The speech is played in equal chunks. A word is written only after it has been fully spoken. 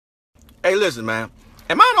Hey, listen, man.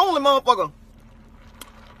 Am I the only motherfucker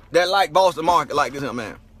that like Boston market like this here,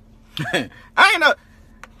 man? I ain't never...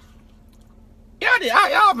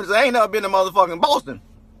 Y'all been say I ain't never been to motherfucking Boston.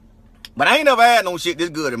 But I ain't never had no shit this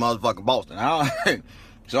good in motherfucking Boston.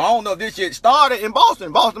 So I don't know if this shit started in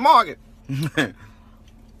Boston market.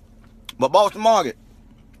 But Boston market.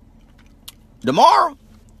 Tomorrow,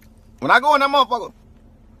 when I go in that motherfucker,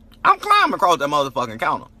 I'm climbing across that motherfucking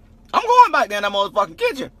counter. I'm going back there in that motherfucking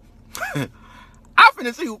kitchen. I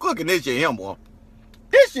finna see who cooking this shit here, boy.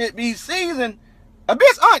 This shit be seasoned. A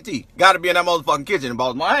bitch auntie gotta be in that motherfucking kitchen in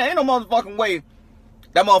Baltimore. Ain't no motherfucking way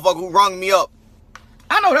that motherfucker who rung me up.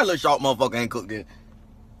 I know that little short motherfucker ain't cooked this.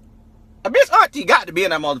 A bitch auntie got to be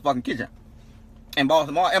in that motherfucking kitchen. In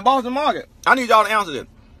Boston market. I need y'all to answer this.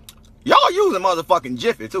 Y'all using motherfucking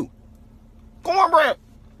Jiffy too. Cornbread.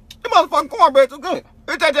 This motherfucking cornbread too good.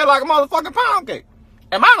 It tastes just like a motherfucking pound cake.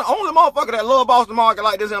 Am I the only motherfucker that love Boston market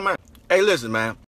like this here, man? Hey, listen, man.